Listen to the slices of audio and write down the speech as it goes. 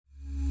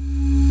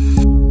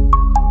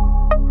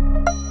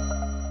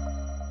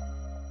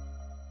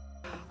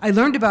I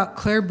learned about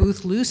Claire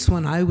Booth Luce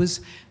when I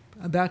was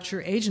about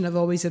your age, and I've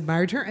always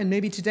admired her. And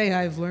maybe today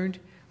I've learned,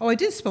 I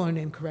did spell her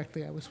name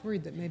correctly. I was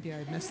worried that maybe I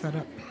had messed that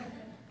up.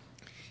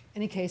 In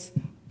any case,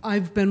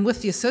 I've been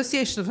with the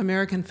Association of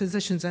American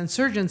Physicians and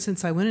Surgeons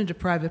since I went into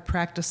private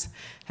practice,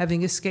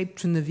 having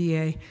escaped from the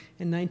VA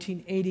in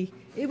 1980.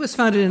 It was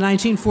founded in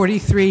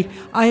 1943.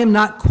 I am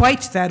not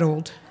quite that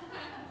old.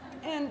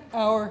 And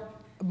our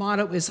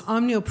motto is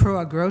Omnio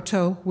Pro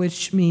Agroto,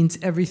 which means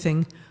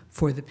everything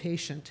for the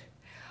patient.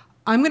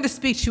 I'm going to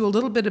speak to you a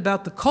little bit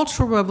about the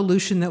cultural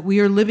revolution that we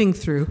are living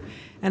through,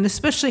 and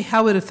especially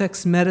how it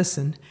affects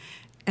medicine,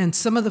 and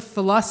some of the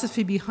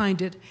philosophy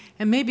behind it,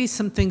 and maybe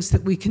some things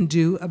that we can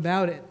do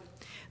about it.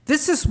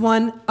 This is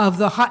one of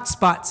the hot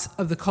spots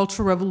of the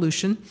Cultural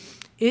Revolution.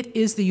 It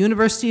is the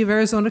University of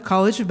Arizona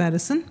College of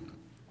Medicine.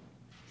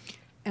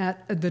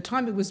 At the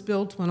time it was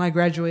built, when I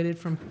graduated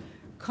from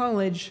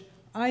college,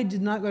 I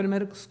did not go to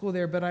medical school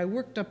there, but I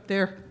worked up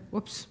there,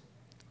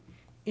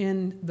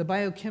 in the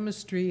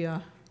biochemistry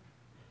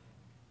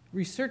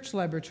research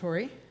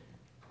laboratory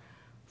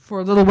for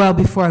a little while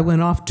before I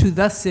went off to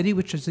the city,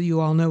 which, as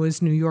you all know,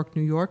 is New York,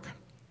 New York.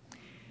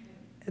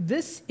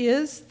 This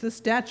is the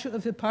statue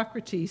of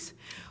Hippocrates,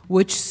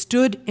 which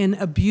stood in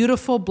a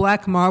beautiful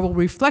black marble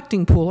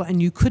reflecting pool, and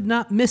you could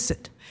not miss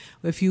it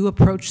if you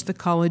approached the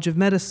College of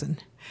Medicine.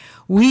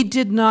 They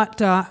did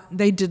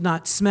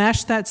not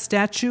smash that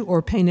statue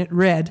or paint it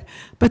red,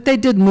 but they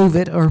did move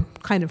it or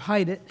kind of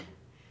hide it.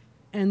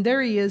 And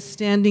there he is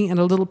standing in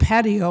a little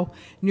patio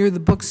near the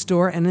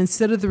bookstore, and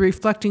instead of the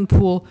reflecting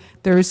pool,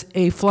 there's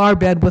a flower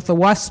bed with a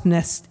wasp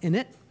nest in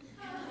it.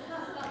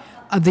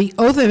 The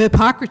Oath of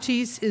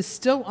Hippocrates is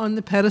still on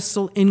the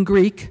pedestal in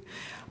Greek,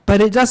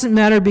 but it doesn't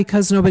matter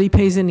because nobody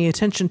pays any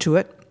attention to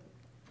it.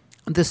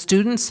 The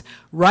students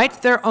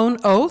write their own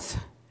oath,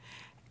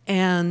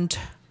 and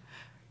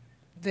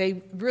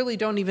they really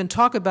don't even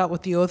talk about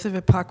what the Oath of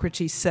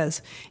Hippocrates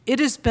says. It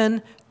has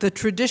been the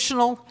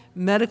traditional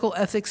medical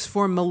ethics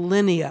for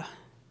millennia.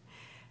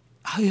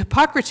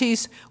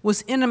 Hippocrates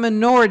was in a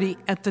minority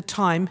at the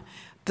time.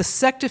 The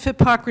sect of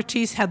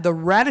Hippocrates had the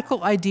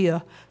radical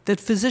idea that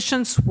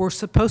physicians were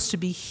supposed to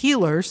be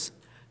healers,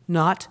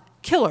 not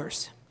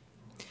killers.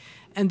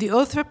 And the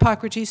Oath of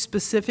Hippocrates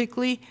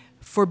specifically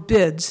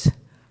forbids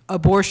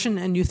abortion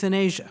and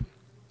euthanasia.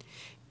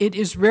 It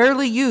is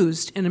rarely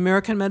used in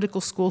American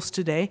medical schools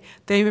today.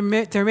 There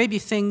may be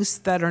things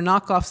that are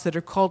knockoffs that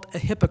are called a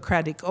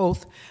Hippocratic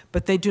Oath,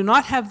 but they do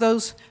not have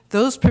those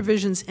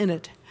provisions in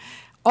it.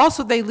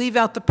 Also, they leave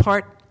out the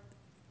part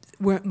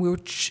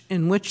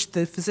in which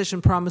the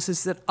physician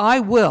promises that I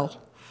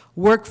will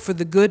work for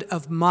the good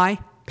of my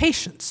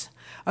patients,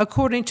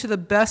 according to the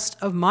best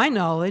of my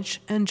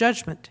knowledge and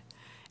judgment.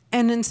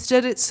 And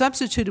instead, it's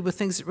substituted with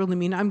things that really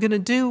mean I'm going to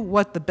do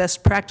what the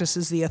best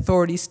practices the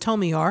authorities tell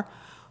me are,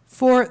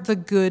 for the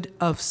good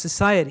of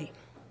society.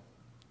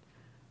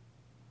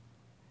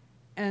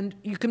 And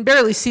you can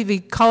barely see the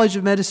College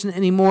of Medicine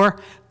anymore.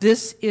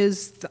 This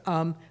is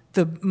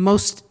the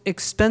most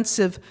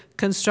expensive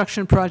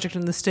construction project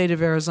in the state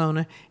of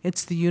Arizona.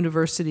 It's the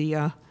University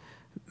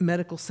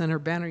Medical Center,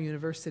 Banner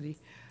University.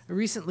 I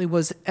recently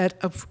was at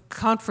a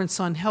conference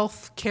on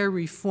health care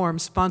reform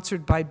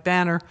sponsored by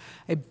Banner,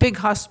 a big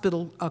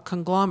hospital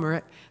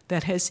conglomerate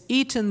that has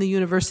eaten the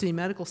University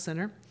Medical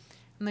Center.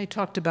 And they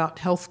talked about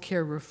health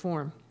care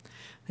reform.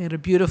 They had a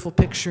beautiful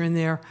picture in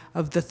there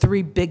of the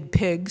three big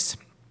pigs,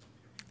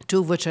 two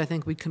of which I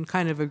think we can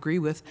kind of agree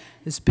with,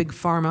 is Big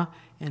Pharma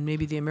and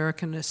maybe the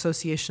American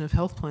Association of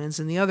Health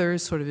Plans, and the other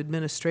is sort of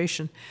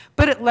administration.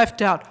 But it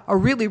left out a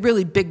really,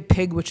 really big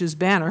pig, which is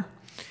Banner,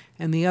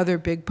 and the other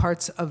big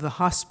parts of the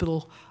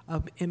hospital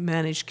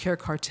managed care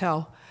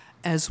cartel,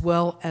 as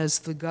well as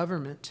the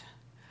government.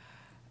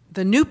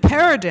 The new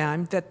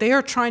paradigm that they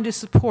are trying to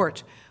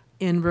support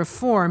in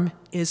reform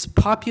is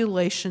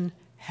population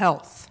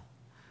health,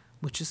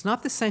 which is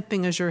not the same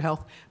thing as your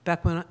health.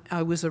 Back when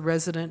I was a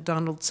resident,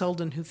 Donald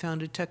Selden, who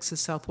founded Texas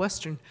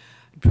Southwestern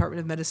Department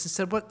of Medicine,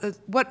 said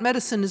what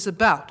medicine is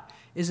about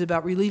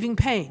relieving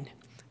pain,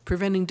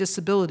 preventing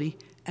disability,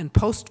 and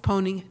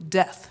postponing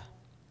death.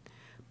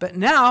 But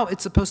now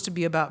it's supposed to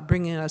be about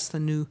bringing us the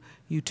new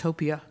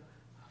utopia.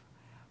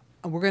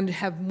 We're going to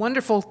have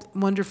wonderful,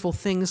 wonderful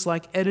things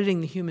like editing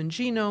the human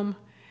genome.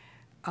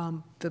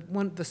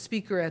 The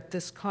speaker at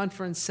this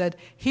conference said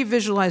he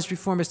visualized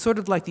reform as sort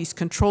of like these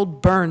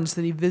controlled burns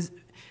that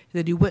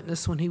he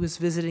witnessed when he was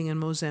visiting in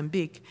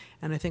Mozambique.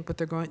 And I think what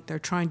they're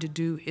trying to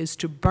do is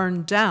to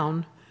burn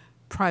down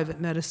private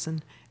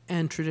medicine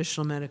and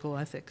traditional medical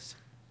ethics.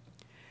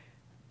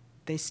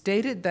 They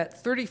stated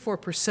that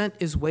 34%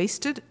 is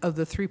wasted of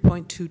the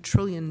 $3.2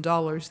 trillion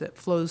that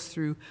flows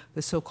through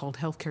the so-called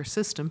healthcare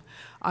system.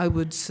 I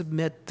would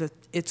submit that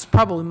it's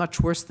probably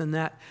much worse than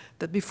that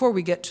before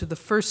we get to the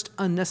first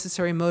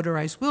unnecessary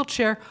motorized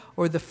wheelchair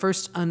or the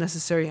first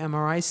unnecessary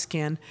MRI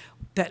scan,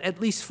 that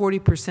at least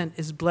 40%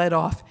 is bled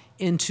off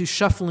into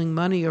shuffling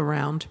money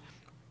around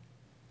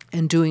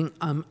and doing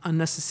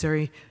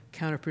unnecessary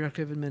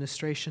counterproductive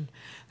administration.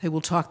 They will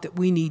talk that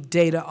we need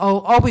data. Oh,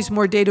 always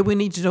more data. We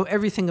need to know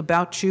everything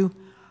about you.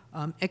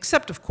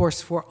 except, of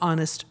course, for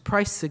honest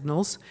price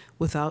signals,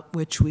 without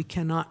which we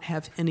cannot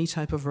have any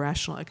type of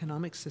rational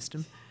economic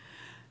system.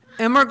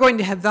 And we're going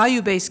to have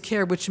value-based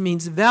care, which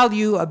means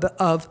value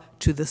of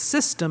to the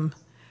system,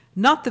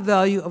 not the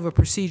value of a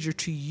procedure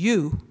to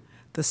you,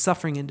 the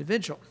suffering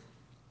individual.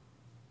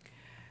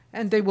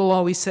 And they will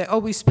always say, oh,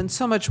 we spend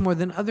so much more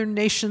than other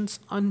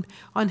nations on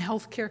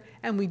health care,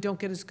 and we don't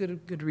get as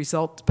good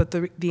results. But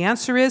the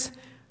answer is,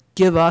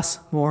 give us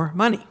more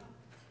money.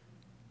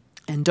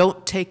 And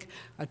don't take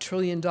 $1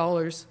 trillion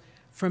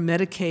from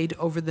Medicaid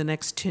over the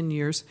next 10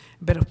 years.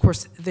 But of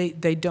course, they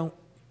don't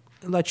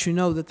let you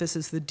know that this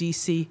is the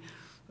DC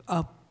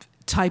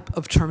type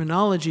of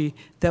terminology,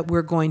 that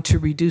we're going to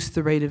reduce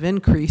the rate of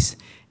increase.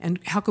 And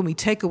how can we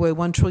take away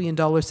 $1 trillion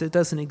that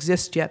doesn't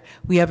exist yet?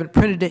 We haven't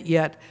printed it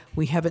yet,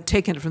 we haven't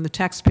taken it from the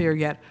taxpayer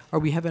yet, or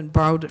we haven't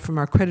borrowed it from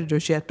our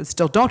creditors yet, but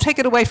still, don't take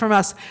it away from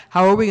us.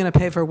 How are we going to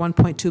pay for a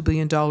 $1.2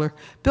 billion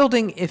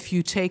building if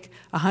you take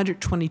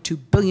 $122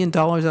 billion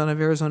out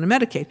of Arizona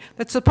Medicaid?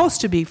 That's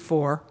supposed to be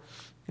for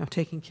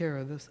taking care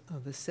of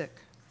the sick.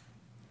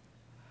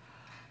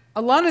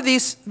 A lot of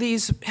these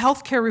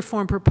healthcare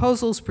reform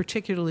proposals,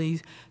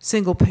 particularly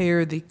single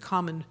payer, the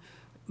common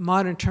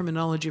modern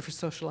terminology for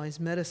socialized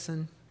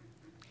medicine,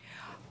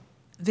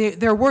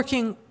 they're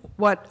working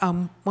what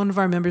one of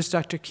our members,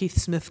 Dr.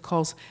 Keith Smith,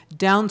 calls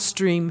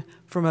downstream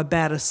from a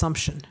bad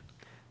assumption.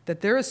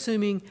 That they're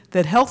assuming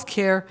that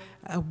healthcare,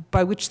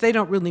 by which they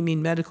don't really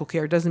mean medical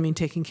care, it doesn't mean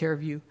taking care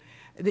of you,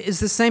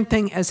 is the same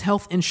thing as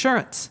health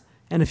insurance.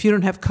 And if you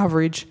don't have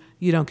coverage,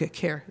 you don't get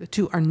care. The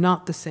two are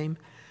not the same.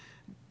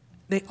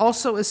 They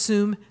also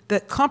assume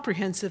that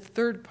comprehensive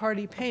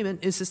third-party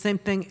payment is the same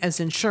thing as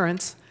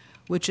insurance,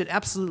 which it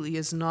absolutely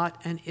is not,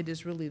 and it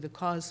is really the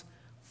cause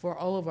for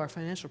all of our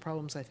financial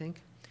problems, I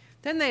think.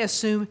 Then they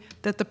assume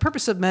that the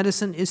purpose of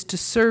medicine is to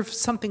serve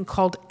something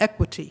called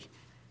equity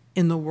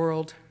in the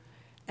world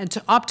and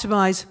to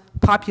optimize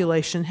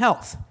population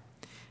health.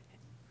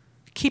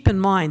 Keep in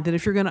mind that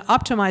if you're going to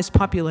optimize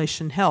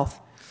population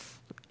health,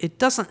 it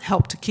doesn't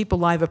help to keep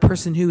alive a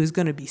person who is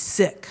going to be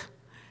sick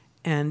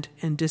and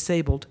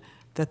disabled,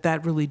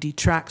 that really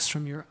detracts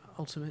from your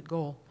ultimate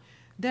goal.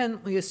 Then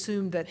we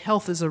assume that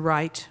health is a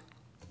right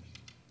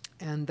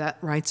and that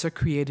rights are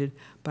created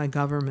by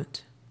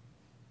government.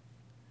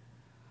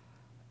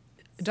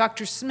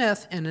 Dr.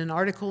 Smith, in an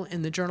article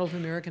in the Journal of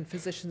American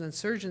Physicians and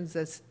Surgeons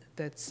that's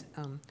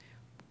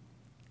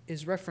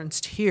is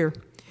referenced here,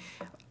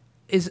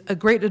 is a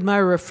great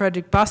admirer of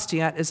Frédéric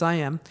Bastiat, as I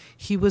am.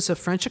 He was a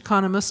French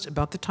economist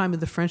about the time of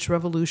the French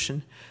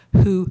Revolution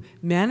who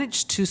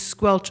managed to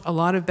squelch a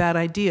lot of bad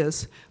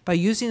ideas by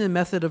using the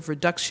method of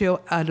reductio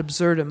ad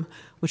absurdum,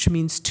 which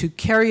means to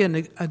carry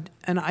an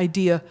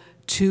idea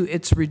to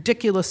its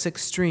ridiculous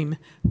extreme,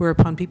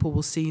 whereupon people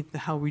will see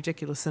how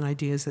ridiculous an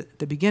idea is at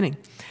the beginning.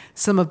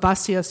 Some of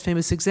Bastiat's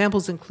famous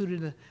examples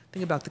included a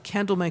thing about the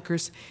candle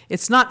makers.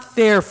 It's not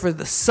fair for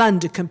the sun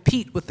to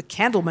compete with the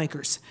candle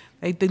makers.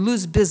 They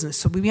lose business,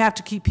 so we have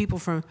to keep people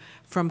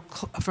from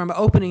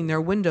opening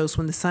their windows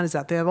when the sun is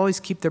out. They always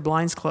keep their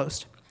blinds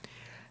closed.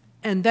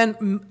 And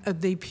then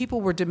the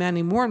people were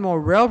demanding more and more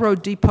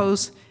railroad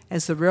depots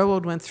as the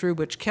railroad went through,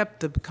 which kept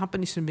the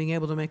companies from being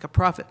able to make a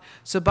profit.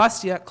 So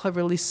Bastiat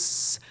cleverly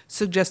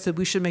suggested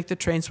we should make the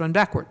trains run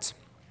backwards.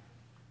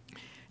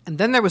 And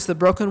then there was the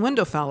broken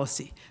window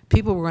fallacy.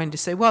 People were going to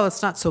say, well,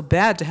 it's not so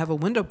bad to have a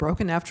window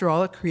broken. After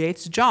all, it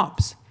creates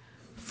jobs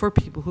for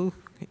people who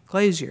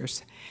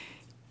glaziers.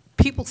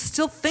 People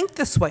still think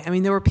this way. I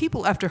mean, there were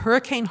people after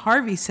Hurricane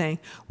Harvey saying,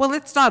 well,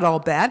 it's not all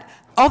bad.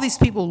 All these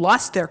people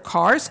lost their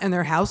cars and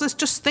their houses.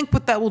 Just think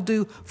what that will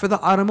do for the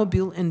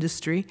automobile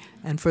industry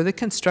and for the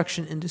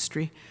construction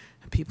industry.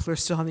 And people are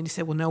still having to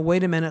say, well, no,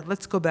 wait a minute.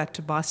 Let's go back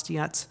to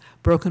Bastiat's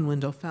broken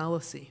window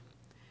fallacy.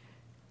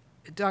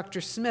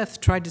 Dr.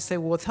 Smith tried to say,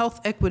 well, with health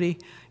equity,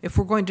 if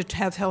we're going to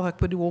have health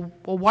equity, well,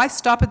 why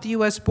stop at the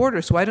U.S.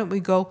 borders? Why don't we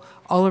go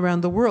all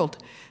around the world?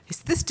 He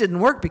said, this didn't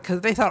work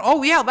because they thought,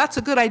 oh, yeah, that's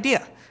a good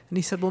idea. And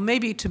he said, well,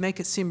 maybe to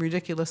make it seem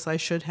ridiculous, I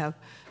should have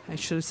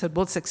said,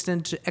 well, let's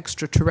extend to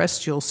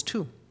extraterrestrials,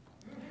 too.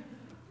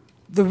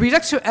 The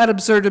reductio ad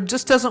absurdum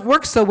just doesn't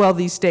work so well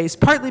these days,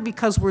 partly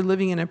because we're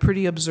living in a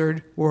pretty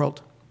absurd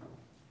world,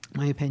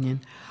 in my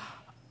opinion.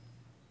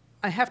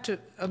 I have to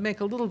make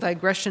a little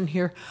digression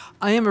here.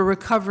 I am a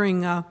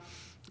recovering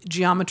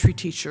geometry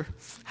teacher.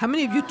 How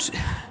many of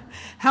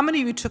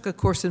you took a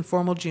course in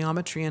formal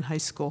geometry in high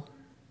school?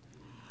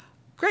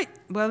 Great.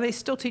 Well, they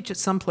still teach it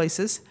some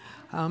places.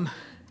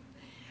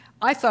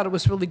 I thought it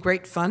was really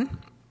great fun.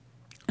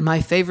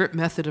 My favorite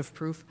method of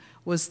proof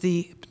was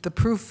the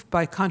proof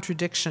by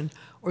contradiction,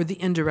 or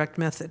the indirect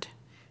method.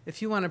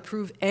 If you want to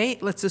prove A,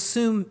 let's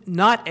assume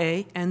not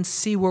A and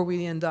see where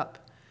we end up.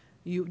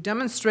 You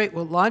demonstrate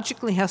what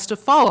logically has to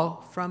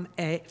follow from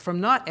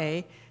not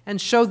A and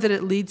show that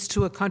it leads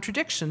to a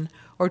contradiction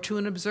or to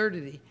an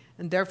absurdity,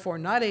 and therefore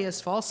not A is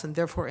false and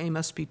therefore A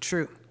must be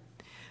true.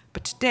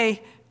 But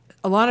today,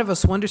 a lot of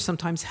us wonder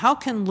sometimes, how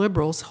can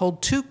liberals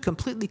hold two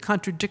completely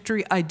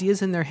contradictory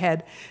ideas in their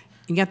head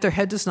and yet their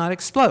head does not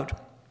explode?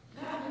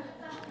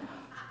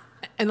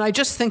 And I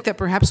just think that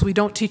perhaps we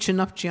don't teach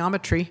enough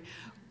geometry,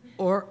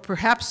 or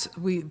perhaps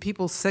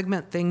people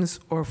segment things,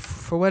 or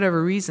for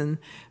whatever reason,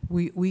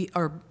 we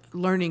are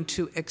learning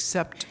to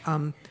accept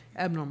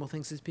abnormal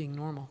things as being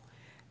normal.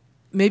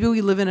 Maybe we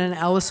live in an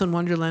Alice in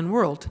Wonderland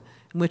world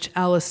in which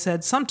Alice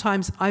said,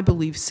 "Sometimes I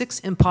believe 6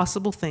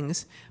 impossible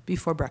things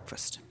before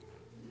breakfast."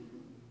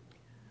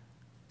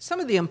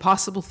 Some of the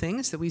impossible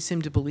things that we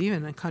seem to believe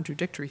in, and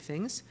contradictory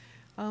things,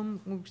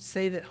 we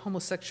say that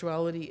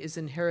homosexuality is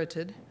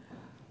inherited,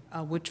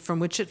 from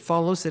which it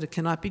follows that it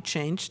cannot be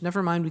changed.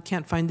 Never mind, we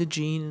can't find the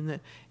gene,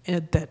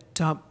 and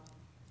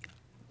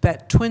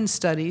that twin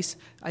studies,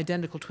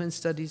 identical twin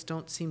studies,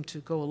 don't seem to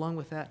go along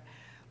with that.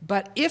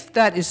 But if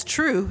that is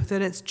true,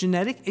 that it's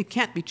genetic, it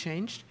can't be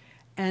changed,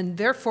 and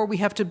therefore we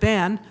have to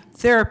ban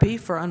therapy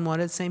for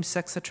unwanted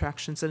same-sex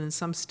attractions. And in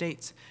some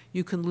states,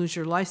 you can lose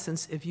your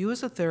license if you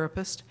as a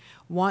therapist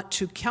want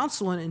to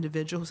counsel an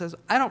individual who says,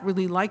 "I don't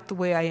really like the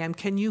way I am,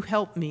 can you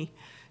help me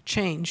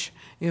change?"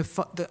 If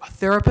the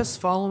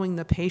therapist following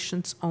the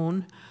patient's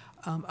own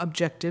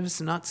objectives,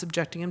 not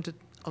subjecting him to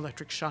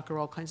electric shock or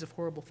all kinds of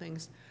horrible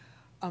things,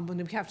 when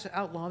we have to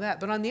outlaw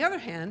that. But on the other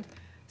hand,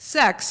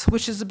 sex,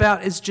 which is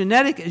about as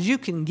genetic as you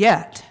can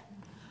get,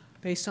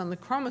 based on the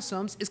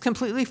chromosomes, is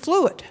completely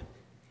fluid.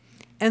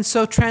 And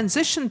so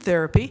transition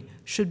therapy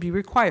should be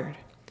required.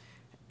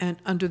 And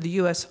under the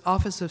U.S.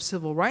 Office of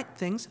Civil Rights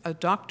things, a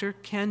doctor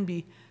can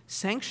be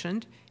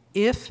sanctioned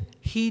if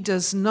he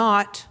does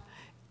not,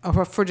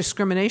 or for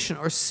discrimination,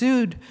 or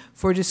sued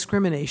for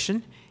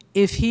discrimination,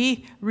 if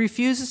he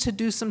refuses to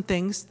do some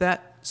things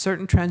that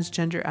certain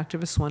transgender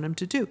activists want him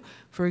to do.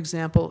 For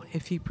example,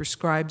 if he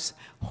prescribes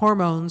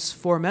hormones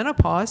for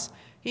menopause,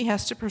 he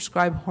has to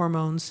prescribe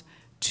hormones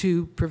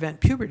to prevent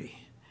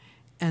puberty.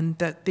 And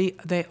that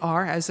they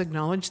are, as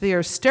acknowledged, they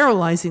are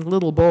sterilizing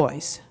little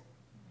boys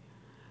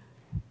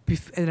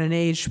at an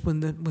age when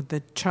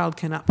the child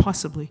cannot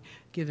possibly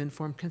give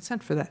informed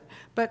consent for that.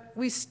 But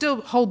we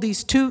still hold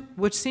these two,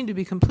 which seem to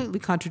be completely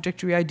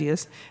contradictory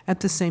ideas, at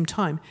the same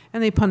time,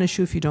 and they punish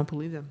you if you don't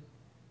believe them.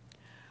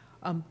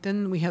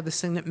 Then we have this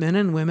thing that men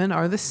and women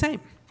are the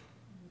same.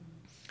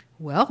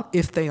 Well,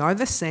 if they are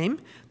the same,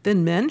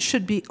 then men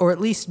should be, or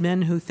at least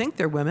men who think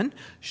they're women,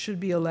 should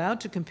be allowed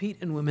to compete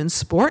in women's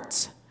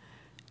sports,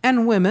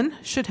 and women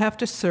should have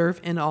to serve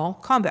in all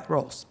combat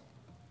roles.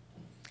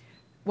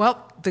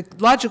 Well,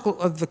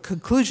 the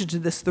conclusion to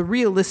this, the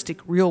realistic,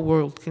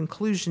 real-world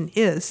conclusion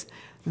is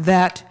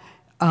that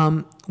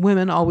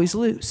women always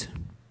lose,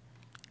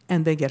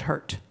 and they get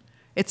hurt.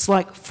 It's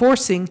like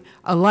forcing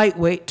a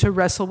lightweight to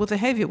wrestle with a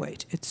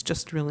heavyweight. It's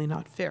just really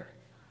not fair.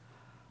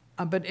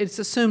 But it's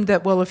assumed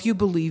that, well, if you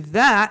believe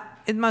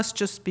that, it must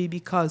just be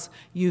because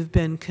you've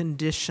been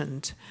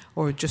conditioned,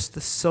 or just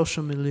the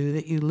social milieu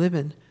that you live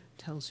in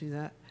tells you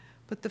that.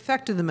 But the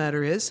fact of the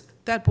matter is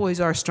that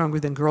boys are stronger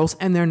than girls,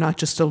 and they're not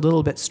just a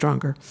little bit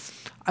stronger.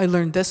 I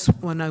learned this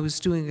when I was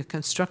doing a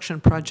construction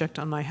project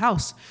on my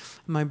house.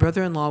 My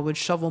brother-in-law would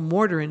shovel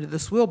mortar into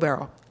this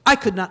wheelbarrow. I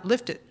could not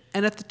lift it,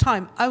 and at the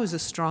time, I was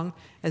as strong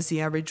as the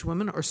average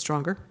woman, or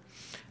stronger.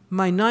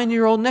 My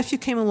 9-year-old nephew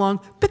came along,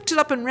 picked it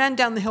up, and ran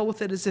down the hill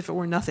with it as if it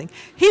were nothing.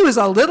 He was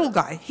a little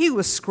guy. He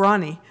was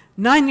scrawny.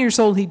 9 years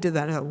old, he did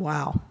that. I thought,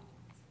 wow.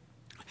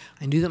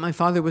 I knew that my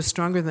father was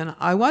stronger than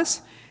I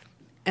was,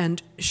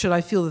 and should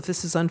I feel that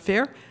this is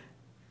unfair?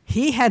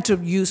 He had to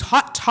use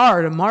hot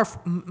tar to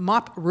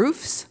mop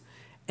roofs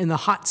in the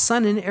hot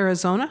sun in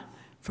Arizona,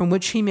 from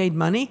which he made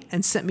money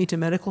and sent me to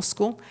medical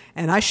school,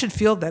 and I should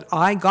feel that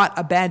I got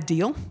a bad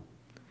deal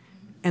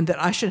and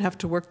that I should have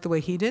to work the way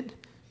he did?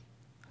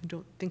 I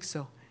don't think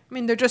so. I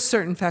mean, there are just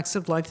certain facts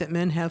of life that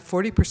men have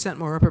 40%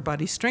 more upper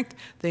body strength.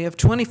 They have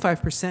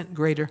 25%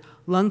 greater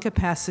lung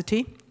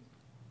capacity.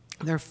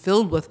 They're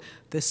filled with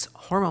this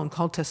hormone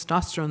called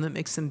testosterone that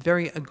makes them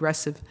very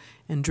aggressive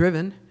and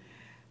driven.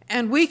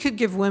 And we could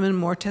give women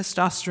more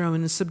testosterone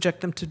and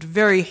subject them to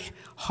very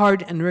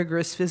hard and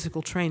rigorous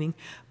physical training.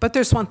 But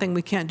there's one thing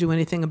we can't do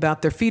anything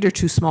about. Their feet are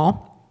too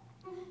small.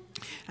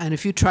 And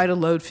if you try to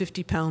load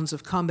 50 pounds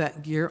of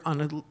combat gear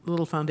on a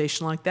little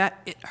foundation like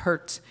that, it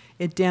hurts.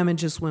 It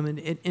damages women.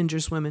 It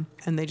injures women.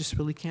 And they just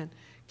really can't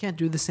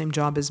do the same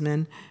job as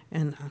men.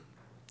 And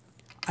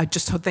I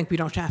just think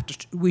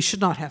we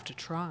should not have to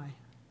try.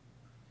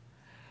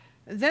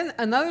 Then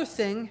another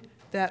thing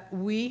that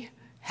we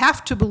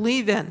have to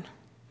believe in.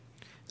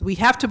 We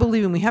have to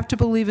believe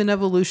in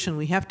evolution.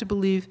 We have to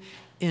believe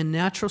in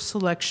natural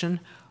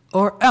selection,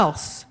 or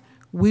else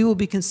we will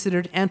be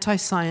considered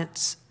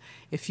anti-science.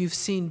 If you've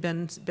seen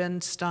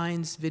Ben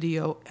Stein's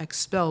video,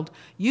 Expelled,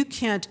 you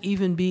can't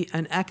even be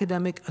an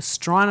academic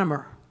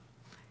astronomer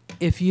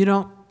if you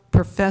don't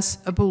profess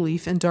a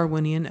belief in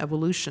Darwinian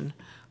evolution,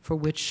 for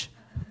which,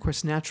 of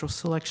course, natural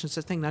selection is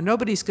a thing. Now,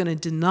 nobody's going to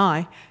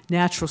deny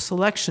natural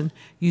selection.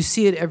 You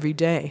see it every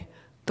day.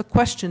 The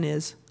question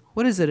is,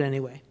 what is it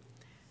anyway?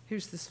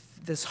 Here's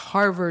this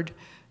Harvard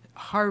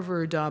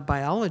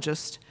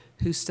biologist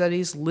who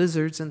studies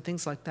lizards and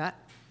things like that.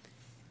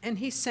 And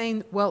he's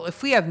saying, well,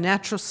 if we have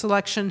natural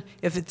selection,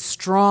 if it's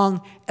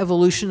strong,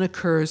 evolution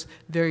occurs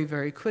very,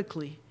 very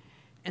quickly.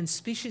 And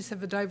species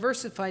have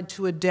diversified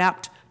to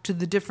adapt to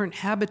the different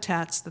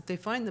habitats that they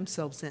find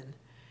themselves in.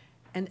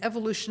 And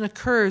evolution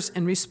occurs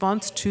in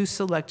response to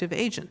selective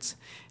agents.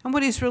 And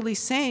what he's really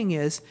saying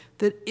is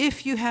that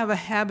if you have a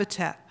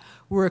habitat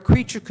where a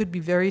creature could be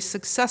very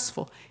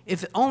successful,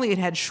 if only it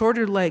had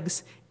shorter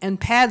legs and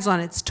pads on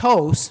its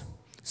toes,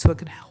 so it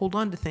could hold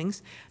on to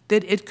things,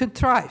 that it could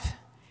thrive.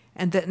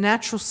 And that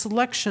natural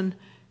selection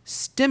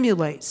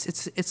stimulates.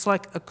 It's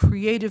like a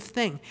creative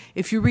thing.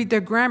 If you read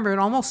their grammar, it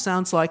almost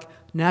sounds like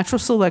natural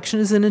selection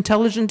is an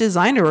intelligent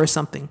designer or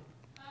something.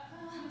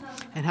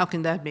 And how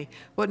can that be?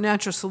 What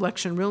natural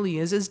selection really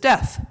is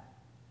death.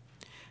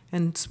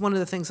 And it's one of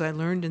the things I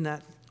learned in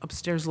that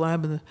upstairs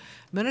lab in the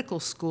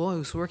medical school. I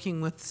was working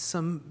with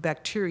some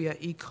bacteria,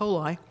 E.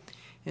 coli,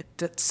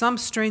 that some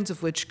strains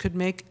of which could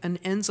make an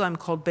enzyme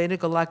called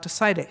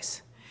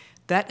beta-galactosidase.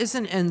 That is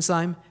an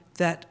enzyme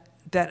that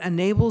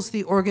enables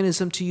the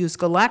organism to use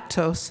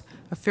galactose,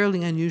 a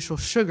fairly unusual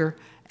sugar,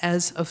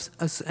 as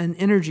an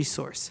energy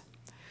source.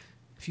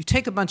 If you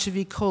take a bunch of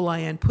E. coli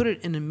and put it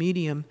in a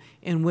medium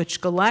in which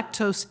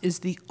galactose is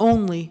the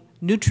only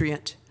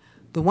nutrient,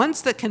 the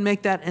ones that can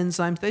make that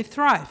enzyme, they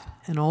thrive,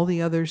 and all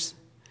the others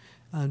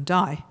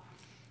die.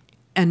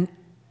 And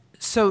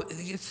so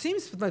it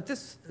seems like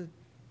this,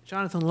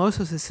 Jonathan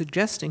Losos is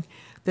suggesting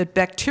that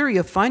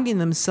bacteria finding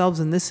themselves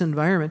in this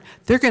environment,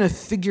 they're going to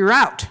figure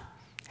out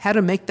how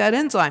to make that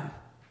enzyme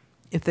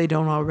if they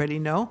don't already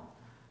know.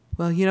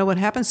 Well, you know what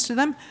happens to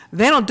them?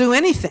 They don't do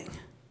anything.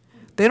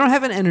 They don't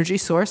have an energy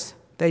source.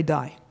 They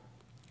die.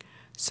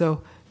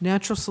 So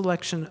natural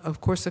selection, of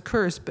course,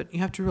 occurs, but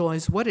you have to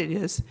realize what it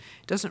is.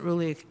 It doesn't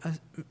really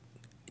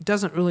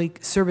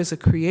serve as a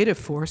creative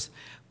force,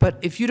 but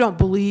if you don't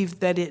believe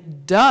that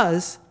it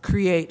does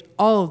create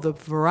all of the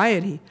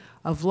variety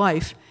of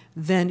life,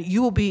 then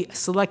you will be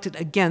selected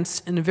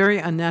against in a very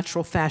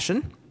unnatural fashion,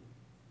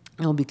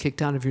 and you'll be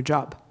kicked out of your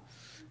job.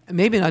 And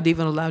maybe not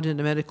even allowed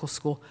into medical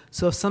school.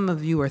 So if some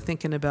of you are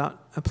thinking about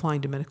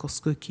applying to medical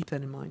school, keep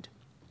that in mind.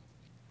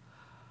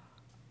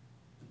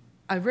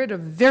 I read a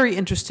very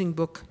interesting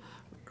book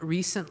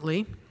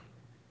recently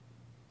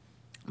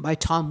by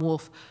Tom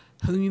Wolfe,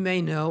 whom you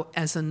may know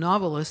as a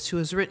novelist who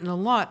has written a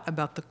lot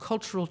about the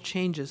cultural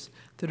changes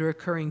that are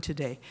occurring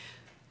today.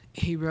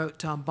 He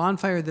wrote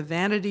Bonfire of the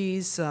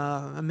Vanities,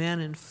 A Man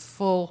in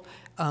Full,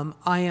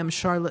 I Am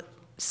Charlotte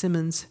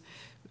Simmons.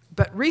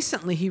 But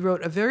recently he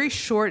wrote a very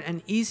short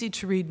and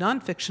easy-to-read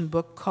nonfiction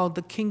book called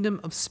The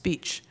Kingdom of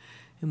Speech,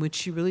 in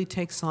which he really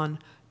takes on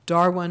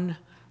Darwin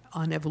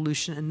on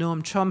evolution and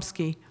Noam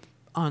Chomsky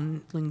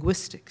on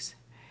linguistics.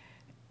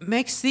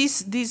 Makes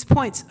these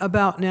points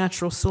about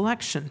natural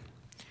selection,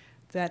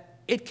 that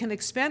it can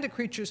expand a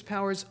creature's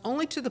powers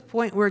only to the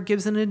point where it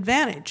gives an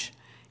advantage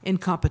in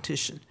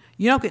competition.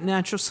 You don't get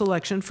natural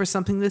selection for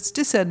something that's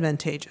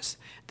disadvantageous,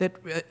 that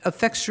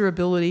affects your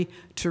ability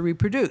to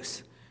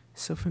reproduce.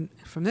 So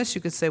from this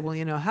you could say, well,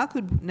 you know, how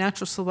could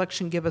natural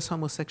selection give us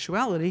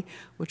homosexuality,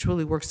 which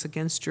really works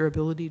against your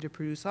ability to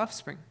produce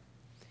offspring?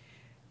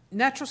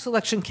 Natural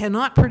selection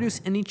cannot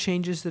produce any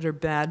changes that are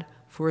bad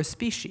for a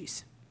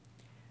species.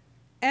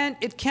 And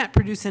it can't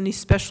produce any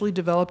specially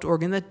developed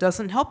organ that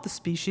doesn't help the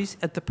species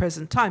at the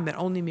present time. That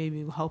only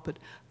maybe will help it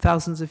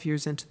thousands of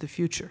years into the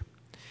future.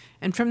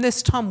 And from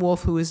this, Tom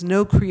Wolfe, who is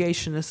no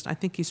creationist, I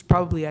think he's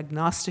probably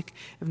agnostic,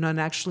 if not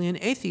actually an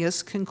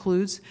atheist,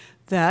 concludes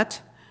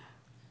that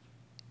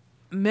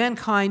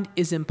mankind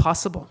is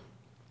impossible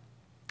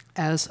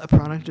as a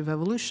product of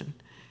evolution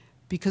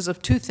because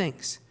of two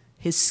things: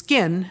 his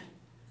skin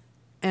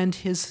and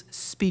his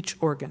speech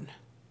organ.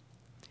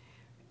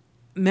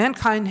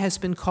 Mankind has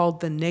been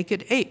called the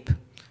naked ape.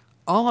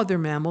 All other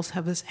mammals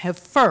have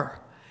fur.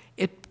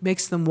 It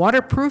makes them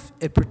waterproof.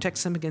 It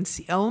protects them against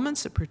the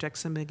elements. It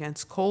protects them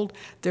against cold.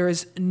 There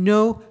is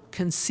no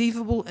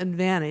conceivable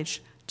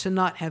advantage to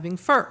not having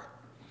fur.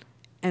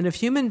 And if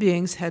human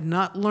beings had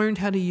not learned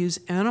how to use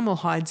animal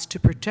hides to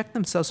protect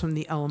themselves from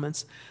the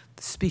elements,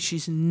 the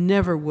species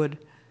never would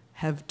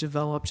have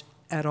developed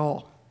at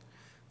all.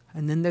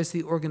 And then there's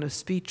the organ of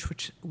speech,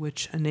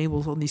 which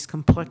enables all these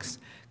complex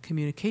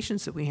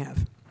communications that we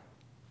have.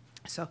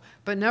 So,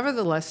 but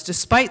nevertheless,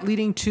 despite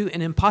leading to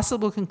an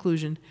impossible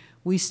conclusion,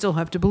 we still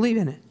have to believe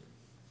in it.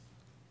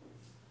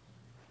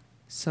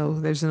 So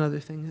there's another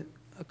thing,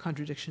 a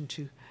contradiction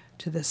to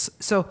this.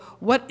 So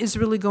what is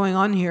really going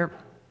on here?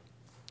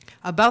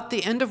 About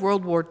the end of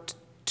World War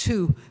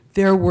II,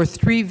 there were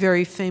three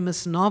very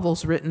famous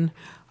novels written.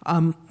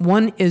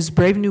 One is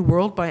Brave New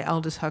World by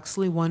Aldous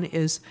Huxley. One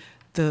is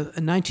the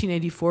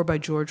 1984 by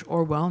George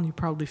Orwell, and you're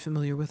probably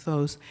familiar with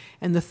those.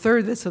 And the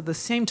third that's of the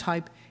same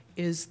type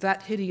is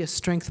That Hideous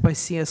Strength by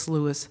C.S.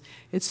 Lewis.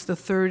 It's the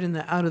third in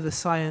the Out of the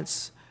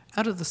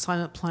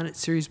Silent Planet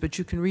series, but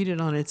you can read it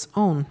on its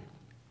own.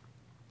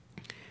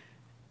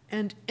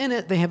 And in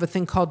it, they have a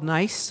thing called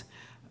NICE,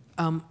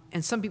 and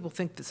some people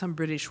think that some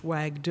British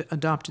wag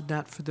adopted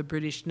that for the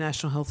British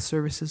National Health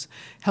Service's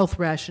health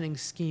rationing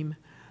scheme,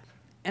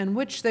 in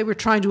which they were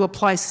trying to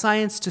apply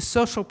science to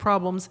social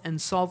problems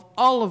and solve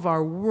all of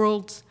our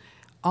world's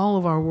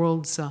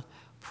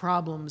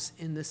problems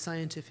in the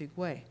scientific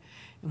way.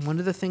 And one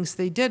of the things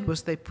they did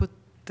was they put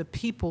the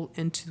people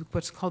into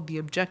what's called the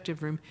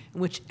objective room,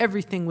 in which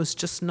everything was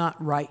just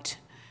not right.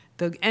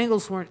 The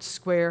angles weren't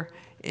square,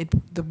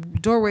 the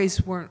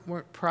doorways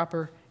weren't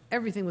proper,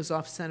 everything was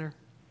off-center.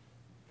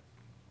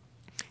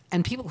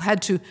 And people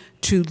had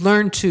to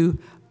learn to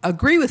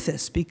agree with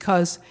this,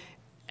 because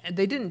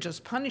they didn't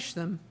just punish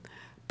them,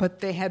 but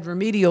they had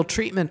remedial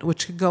treatment,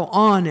 which could go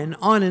on and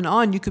on and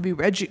on. You could be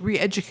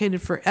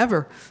re-educated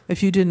forever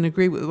if you didn't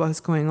agree with what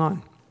was going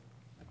on.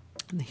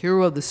 And the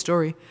hero of the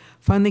story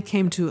finally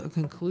came to a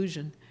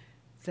conclusion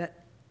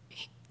that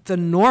the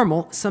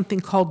normal,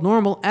 something called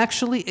normal,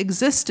 actually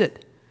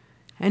existed.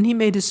 And he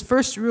made his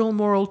first real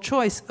moral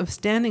choice of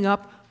standing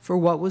up for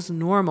what was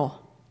normal,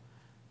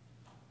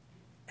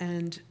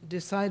 and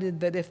decided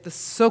that if the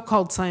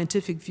so-called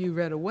scientific view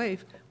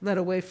led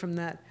away from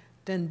that,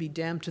 then be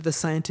damned to the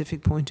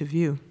scientific point of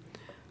view.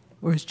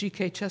 Whereas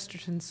G.K.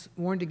 Chesterton's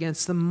warned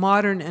against the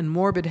modern and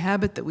morbid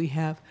habit that we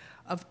have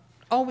of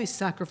always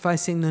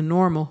sacrificing the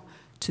normal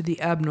to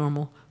the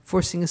abnormal,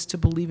 forcing us to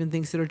believe in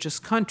things that are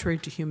just contrary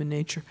to human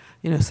nature,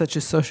 such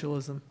as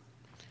socialism.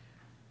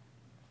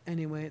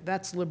 Anyway,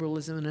 that's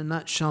liberalism in a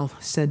nutshell,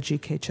 said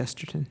G.K.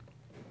 Chesterton.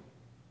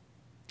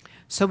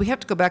 So we have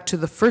to go back to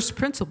the first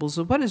principles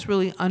of what is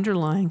really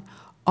underlying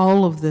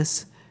all of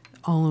this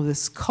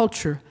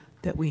culture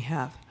that we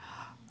have.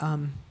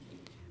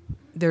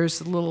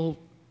 There's a little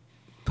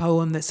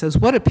poem that says,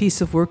 "What a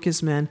piece of work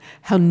is man,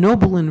 how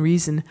noble in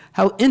reason,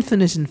 how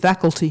infinite in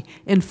faculty,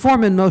 in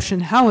form and motion,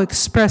 how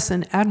express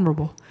and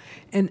admirable,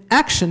 in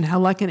action, how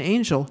like an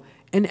angel,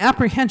 in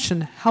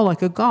apprehension, how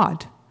like a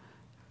god."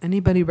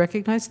 Anybody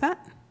recognize that?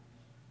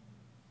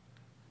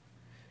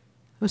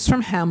 It was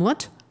from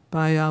Hamlet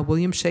by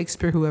William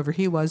Shakespeare, whoever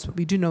he was, but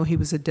we do know he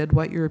was a dead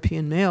white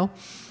European male.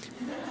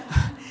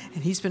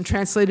 And he's been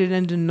translated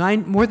into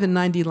more than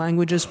 90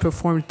 languages,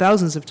 performed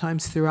thousands of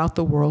times throughout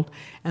the world,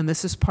 and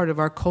this is part of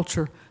our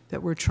culture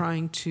that we're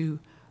trying to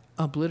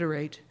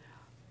obliterate.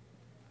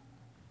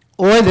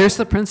 Or there's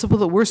the principle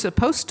that we're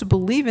supposed to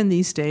believe in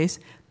these days,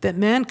 that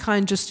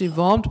mankind just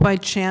evolved by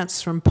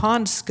chance from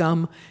pond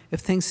scum. If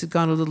things had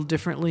gone a little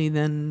differently,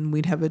 then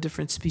we'd have a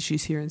different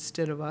species here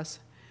instead of us.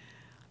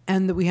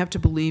 And that we have to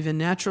believe in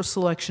natural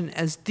selection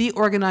as the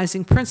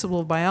organizing principle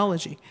of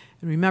biology.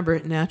 And remember,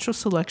 natural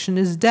selection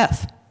is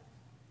death.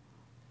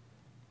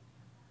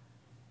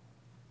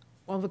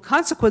 Well, the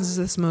consequences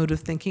of this mode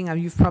of thinking,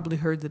 you've probably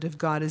heard that if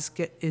God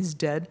is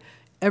dead,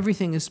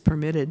 everything is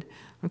permitted.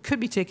 It could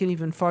be taken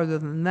even farther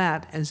than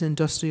that, as in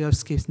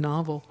Dostoevsky's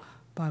novel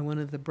by one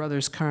of the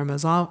brothers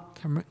Karamazov,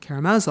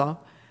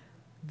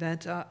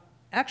 that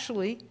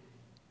actually,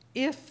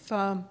 if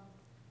God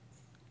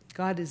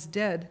is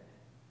dead,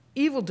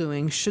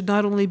 evildoing should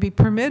not only be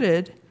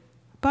permitted,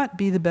 but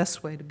be the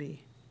best way to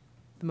be,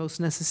 the most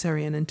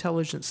necessary and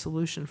intelligent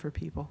solution for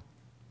people.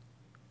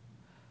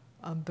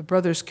 The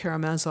brothers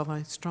Karamazov,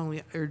 I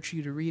strongly urge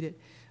you to read it.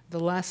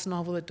 The last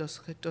novel that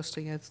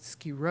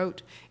Dostoevsky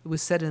wrote, it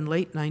was set in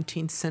late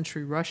 19th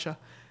century Russia,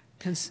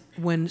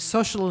 when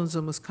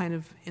socialism was kind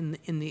of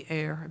in the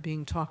air,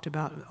 being talked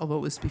about, although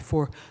it was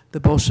before the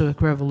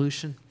Bolshevik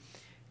Revolution,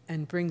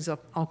 and brings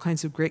up all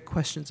kinds of great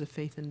questions of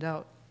faith and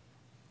doubt.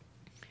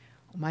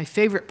 My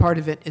favorite part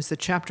of it is the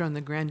chapter on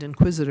the Grand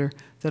Inquisitor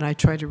that I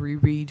try to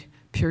reread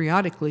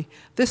periodically.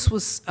 This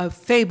was a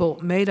fable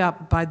made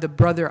up by the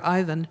brother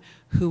Ivan,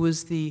 who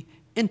was the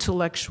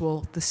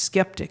intellectual, the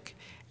skeptic.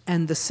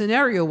 And the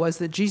scenario was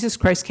that Jesus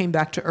Christ came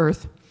back to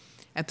earth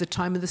at the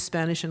time of the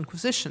Spanish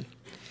Inquisition.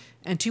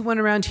 And he went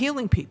around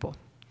healing people.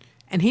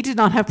 And he did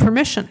not have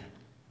permission.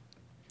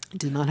 He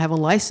did not have a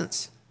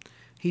license.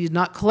 He did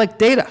not collect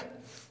data.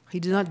 He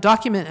did not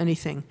document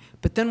anything.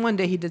 But then one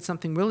day he did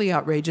something really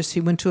outrageous.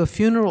 He went to a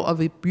funeral of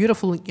a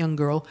beautiful young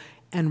girl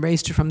and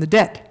raised her from the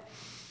dead.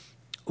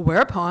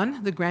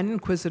 Whereupon the Grand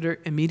Inquisitor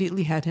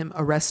immediately had him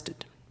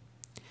arrested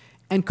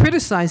and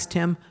criticized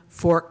him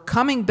for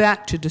coming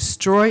back to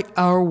destroy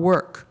our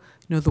work.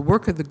 The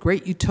work of the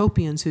great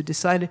utopians who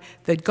decided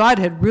that God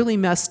had really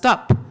messed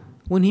up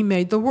when he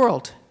made the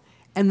world,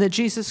 and that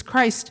Jesus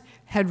Christ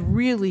had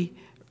really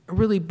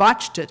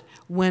botched it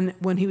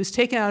when he was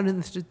taken out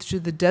into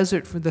the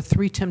desert for the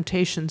 3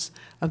 temptations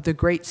of the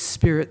great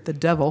spirit, the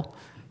devil.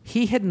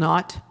 He had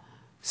not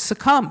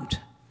succumbed,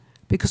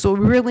 because what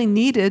we really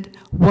needed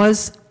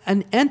was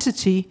an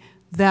entity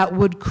that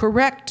would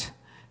correct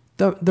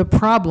the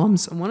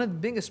problems. And one of the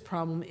biggest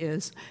problems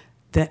is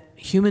that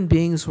human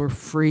beings were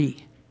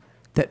free,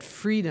 that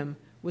freedom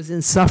was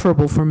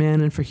insufferable for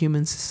man and for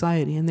human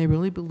society, and they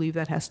really believe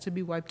that has to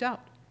be wiped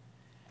out.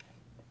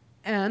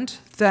 And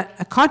that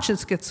a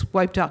conscience gets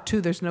wiped out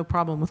too. There's no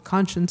problem with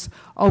conscience.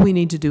 All we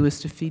need to do is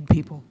to feed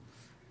people.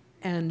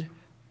 And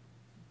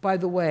by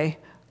the way,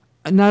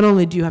 not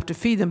only do you have to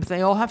feed them, but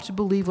they all have to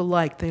believe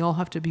alike. They all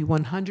have to be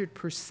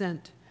 100%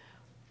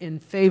 in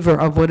favor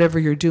of whatever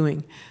you're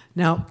doing.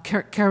 Now,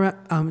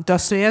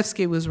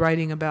 Dostoevsky was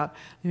writing about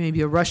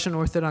maybe a Russian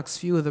Orthodox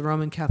view of the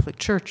Roman Catholic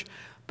Church,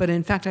 But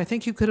in fact, I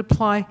think you could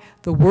apply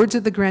the words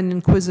of the Grand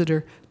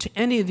Inquisitor to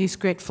any of these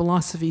great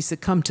philosophies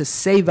that come to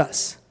save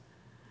us.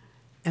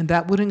 And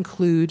that would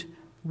include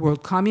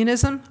world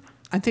communism.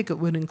 I think it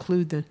would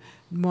include the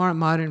more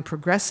modern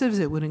progressives.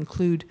 It would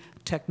include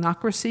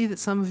technocracy that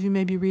some of you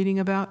may be reading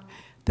about,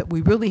 that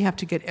we really have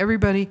to get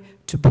everybody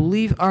to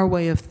believe our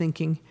way of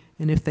thinking,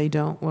 and if they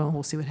don't, well,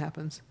 we'll see what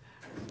happens.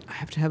 I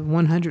have to have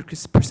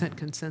 100%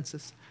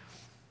 consensus.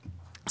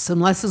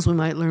 Some lessons we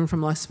might learn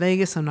from Las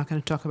Vegas. I'm not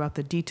going to talk about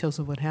the details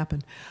of what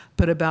happened,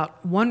 but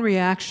about one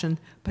reaction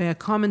by a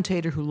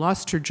commentator who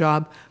lost her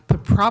job,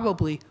 but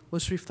probably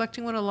was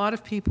reflecting what a lot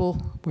of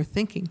people were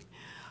thinking.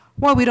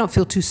 Well, we don't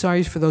feel too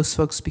sorry for those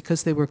folks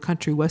because they were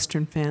country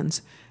western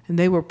fans, and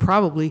they were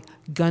probably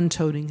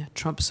gun-toting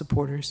Trump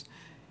supporters.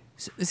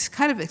 So it's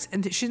kind of,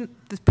 and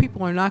the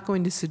people are not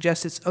going to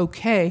suggest it's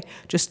okay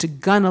just to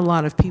gun a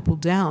lot of people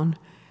down,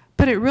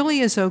 but it really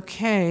is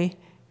okay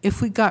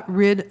if we got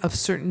rid of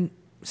certain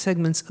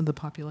segments of the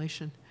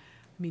population.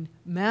 I mean,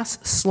 mass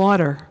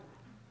slaughter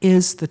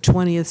is the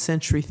 20th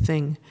century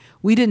thing.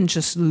 We didn't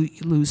just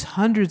lose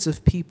hundreds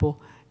of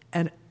people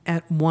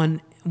at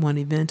one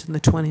event in the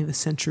 20th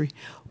century.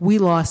 We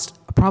lost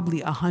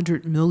probably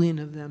 100 million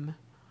of them.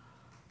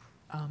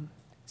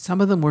 Some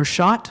of them were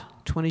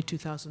shot,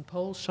 22,000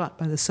 Poles shot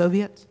by the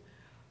Soviets.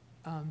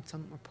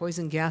 Some were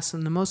poison gas,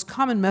 and the most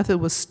common method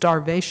was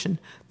starvation.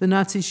 The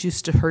Nazis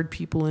used to herd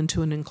people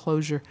into an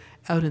enclosure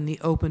out in the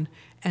open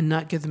and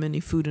not give them any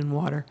food and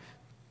water,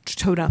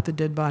 tote out the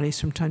dead bodies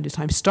from time to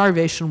time.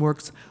 Starvation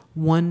works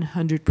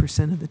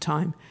 100% of the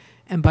time.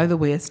 And by the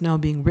way, it's now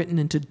being written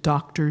into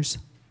doctors'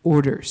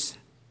 orders,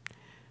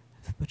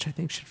 which I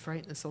think should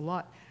frighten us a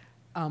lot.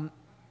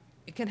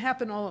 It can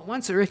happen all at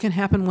once, or it can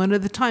happen one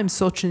at a time.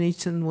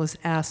 Solzhenitsyn was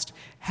asked,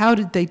 how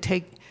did they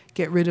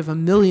get rid of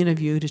 1 million of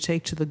you to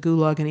take to the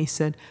Gulag? And he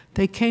said,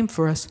 they came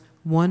for us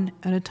one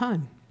at a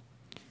time.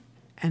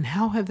 And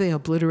how have they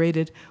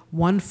obliterated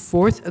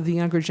 1/4 of the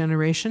younger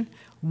generation?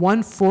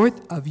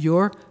 1/4 of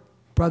your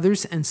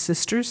brothers and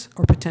sisters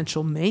or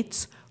potential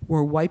mates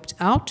were wiped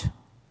out.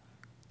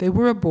 They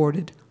were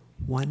aborted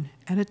one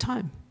at a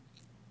time.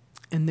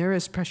 And there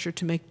is pressure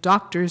to make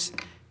doctors,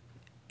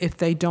 if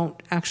they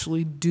don't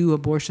actually do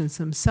abortions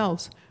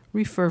themselves,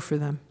 refer for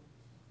them.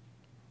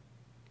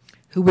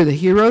 Who were the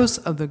heroes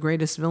of the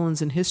greatest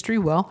villains in history?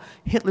 Well,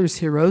 Hitler's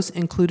heroes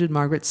included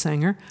Margaret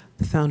Sanger,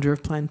 the founder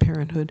of Planned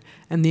Parenthood,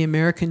 and the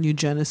American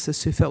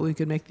eugenicists who felt we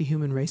could make the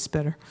human race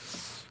better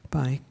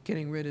by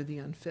getting rid of the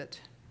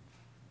unfit.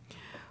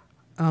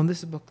 This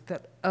is a book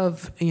that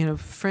of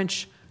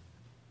French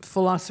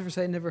philosophers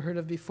I'd never heard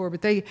of before,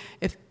 but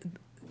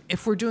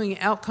if we're doing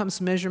outcomes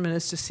measurement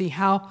as to see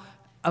how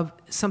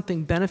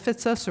something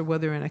benefits us or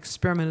whether an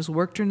experiment has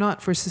worked or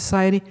not for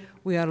society,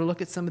 we ought to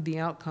look at some of the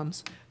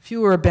outcomes.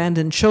 Fewer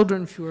abandoned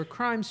children, fewer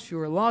crimes,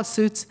 fewer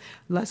lawsuits,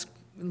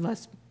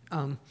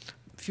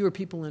 fewer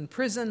people in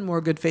prison,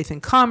 more good faith in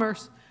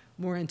commerce,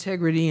 more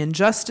integrity and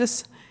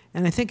justice.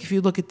 And I think if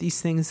you look at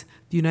these things,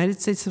 the United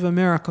States of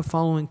America,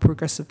 following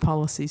progressive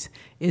policies,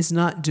 is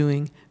not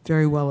doing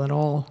very well at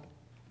all.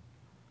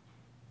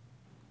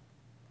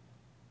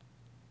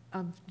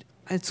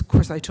 Of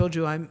course, I told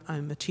you I'm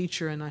a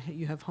teacher and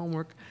you have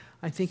homework.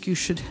 I think you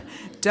should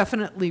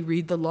definitely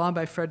read The Law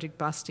by Frederick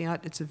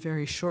Bastiat. It's a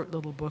very short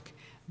little book,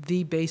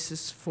 The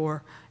Basis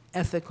for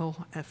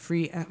Ethical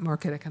Free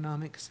Market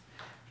Economics.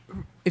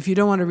 If you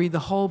don't want to read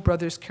the whole,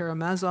 Brothers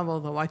Karamazov,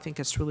 although I think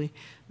it's really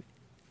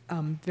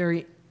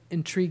very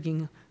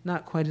intriguing,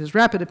 not quite as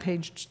rapid a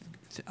page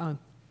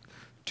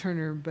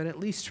turner, but at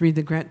least read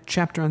the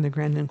chapter on the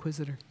Grand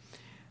Inquisitor.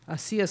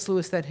 C.S.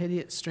 Lewis, That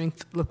Idiot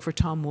Strength, look for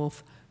Tom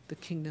Wolfe, The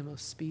Kingdom of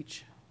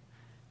Speech.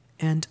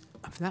 And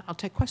for that, I'll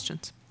take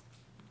questions.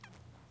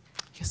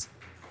 Yes.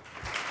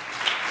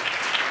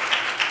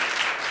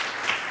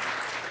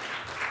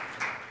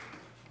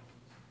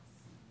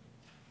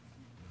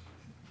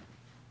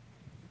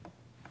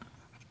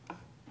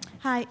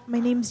 Hi, my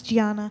name's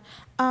Gianna.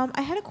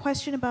 I had a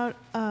question about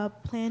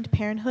Planned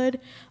Parenthood.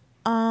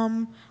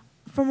 From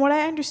what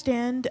I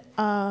understand,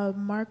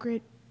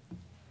 Margaret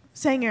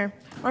Sanger,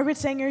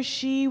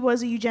 she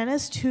was a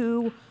eugenist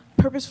who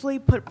purposefully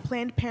put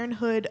Planned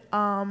Parenthood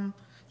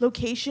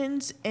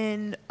locations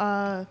in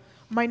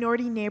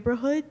minority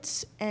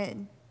neighborhoods,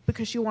 and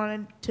because she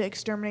wanted to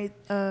exterminate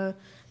the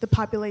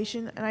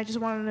population. And I just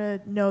wanted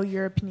to know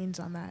your opinions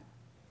on that.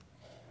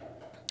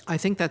 I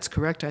think that's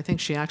correct. I think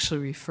she actually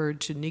referred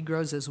to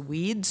Negroes as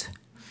weeds,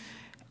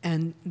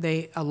 and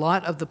a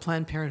lot of the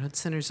Planned Parenthood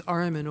centers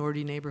are in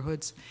minority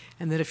neighborhoods,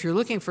 and that if you're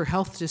looking for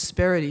health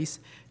disparities,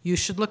 you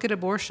should look at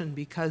abortion,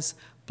 because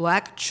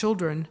black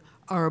children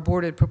are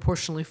aborted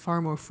proportionally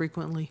far more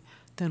frequently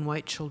than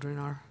white children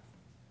are.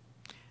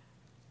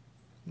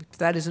 If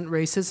that isn't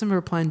racism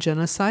or planned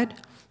genocide,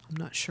 I'm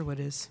not sure what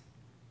is.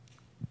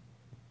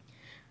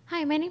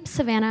 Hi, my name's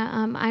Savannah.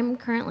 I'm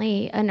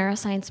currently a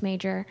neuroscience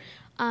major.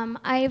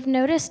 I've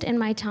noticed in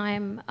my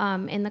time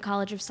in the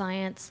College of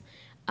Science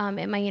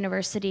at my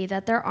university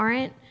that there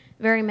aren't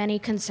very many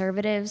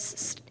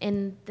conservatives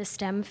in the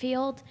STEM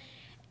field.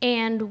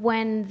 And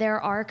when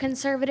there are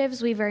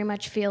conservatives, we very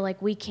much feel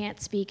like we can't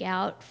speak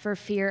out for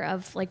fear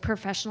of like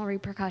professional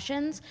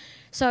repercussions.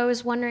 So I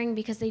was wondering,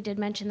 because they did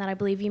mention that I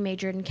believe you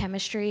majored in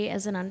chemistry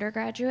as an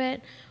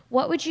undergraduate,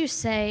 what would you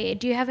say,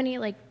 do you have any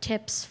like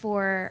tips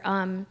for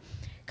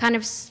kind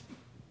of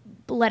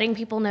letting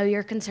people know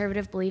your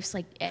conservative beliefs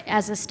like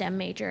as a STEM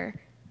major?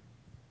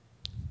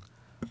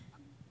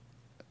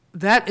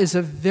 That is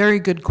a very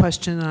good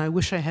question, and I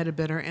wish I had a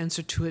better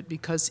answer to it,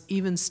 because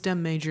even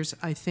STEM majors,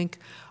 I think,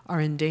 are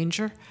in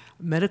danger.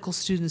 Medical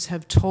students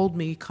have told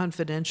me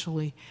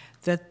confidentially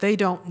that they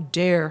don't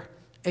dare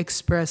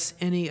express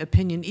any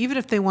opinion, even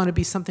if they want to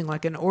be something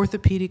like an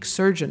orthopedic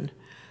surgeon.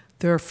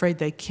 They're afraid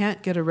they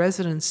can't get a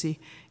residency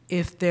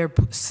if they're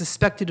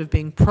suspected of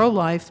being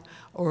pro-life,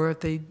 or if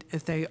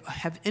they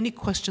have any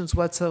questions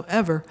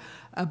whatsoever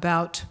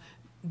about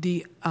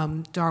the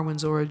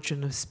Darwin's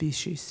origin of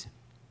species.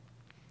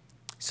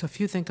 So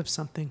if you think of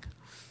something,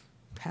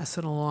 pass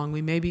it along.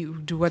 We maybe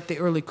do what the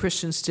early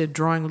Christians did,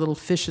 drawing little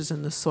fishes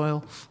in the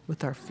soil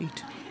with our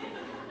feet.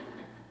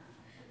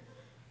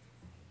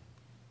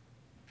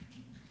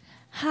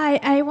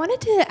 Hi, I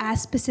wanted to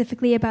ask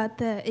specifically about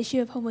the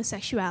issue of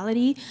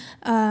homosexuality,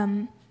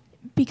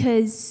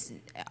 because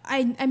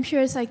I'm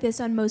sure it's like this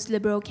on most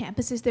liberal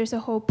campuses. There's a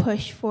whole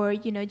push for,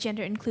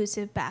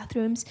 gender-inclusive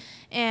bathrooms,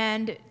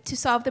 and to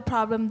solve the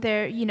problem,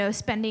 they're,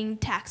 spending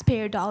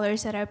taxpayer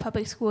dollars at our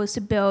public schools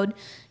to build,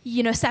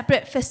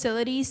 separate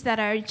facilities that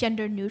are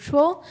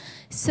gender-neutral.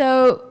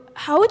 So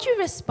how would you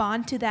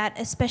respond to that,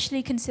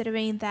 especially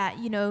considering that,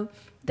 the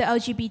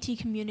LGBT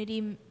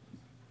community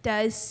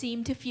does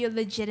seem to feel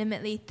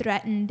legitimately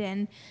threatened,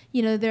 and,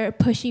 they're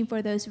pushing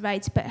for those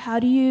rights, but how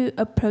do you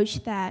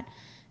approach that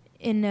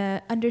in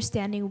an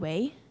understanding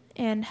way?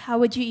 And how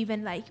would you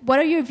even what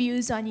are your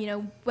views on,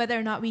 whether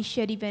or not we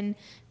should even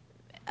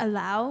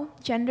allow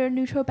gender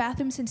neutral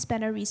bathrooms and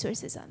spend our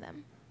resources on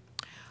them?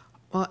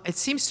 Well, it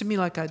seems to me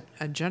like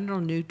a gender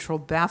neutral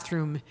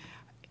bathroom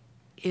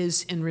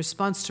is in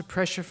response to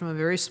pressure from a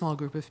very small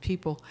group of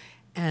people,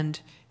 and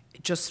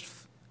it just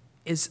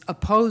is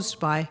opposed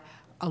by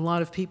a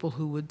lot of people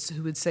who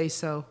would say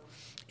so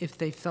if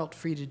they felt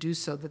free to do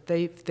so, that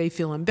they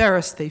feel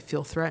embarrassed, they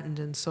feel threatened,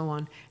 and so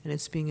on, and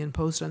it's being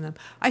imposed on them.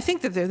 I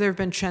think that there have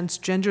been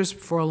transgenders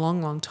for a long,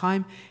 long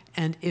time,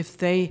 and if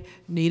they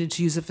needed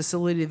to use a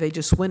facility, they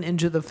just went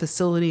into the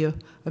facility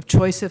of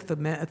choice. If the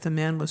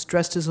man was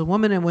dressed as a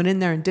woman and went in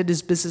there and did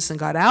his business and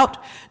got out,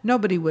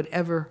 nobody would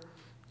never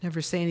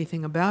say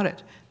anything about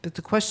it.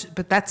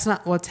 But that's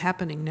not what's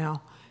happening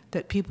now,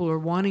 that people are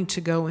wanting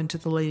to go into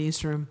the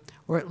ladies' room,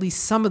 or at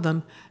least some of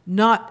them,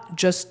 not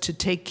just to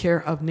take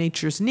care of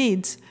nature's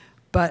needs,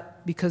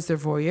 but because they're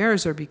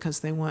voyeurs, or because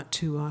they want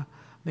to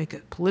make a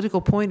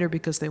political point, or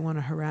because they want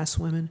to harass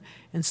women.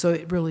 And so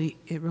it really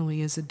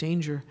is a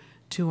danger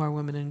to our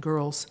women and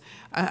girls.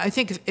 I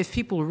think if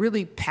people are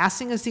really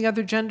passing as the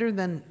other gender,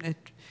 then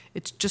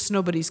it's just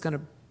nobody's going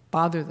to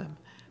bother them.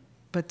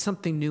 But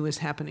something new is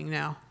happening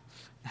now.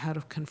 How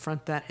to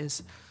confront that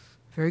is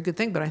a very good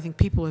thing, but I think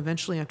people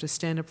eventually have to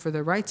stand up for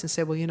their rights and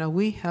say, well,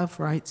 we have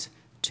rights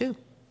too.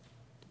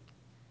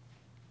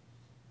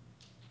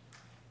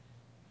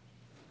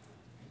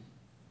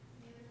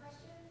 Any other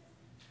questions?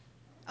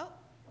 Oh.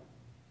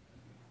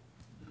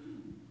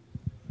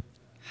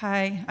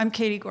 Hi, I'm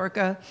Katie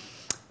Gorka.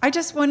 I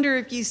just wonder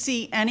if you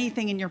see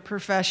anything in your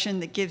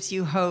profession that gives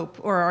you hope,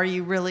 or are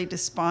you really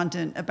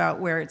despondent about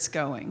where it's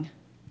going?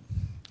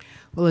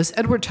 Well, as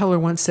Edward Teller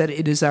once said,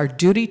 it is our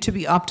duty to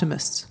be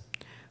optimists,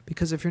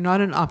 because if you're not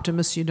an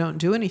optimist, you don't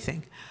do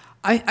anything.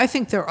 I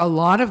think there are a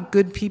lot of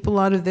good people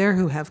out of there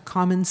who have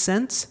common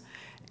sense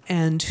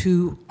and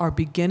who are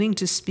beginning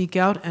to speak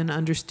out and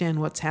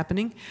understand what's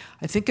happening.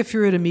 I think if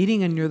you're at a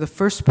meeting and you're the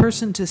first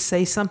person to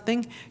say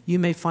something, you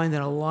may find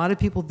that a lot of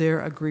people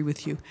there agree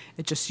with you.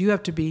 It's just you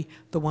have to be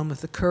the one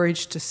with the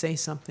courage to say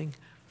something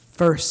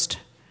first.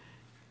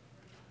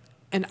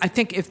 And I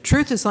think if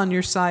truth is on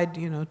your side,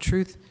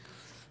 truth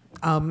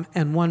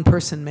and one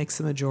person makes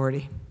the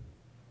majority.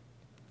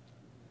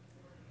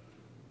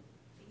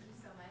 Thank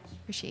you so much.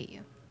 Appreciate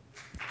you.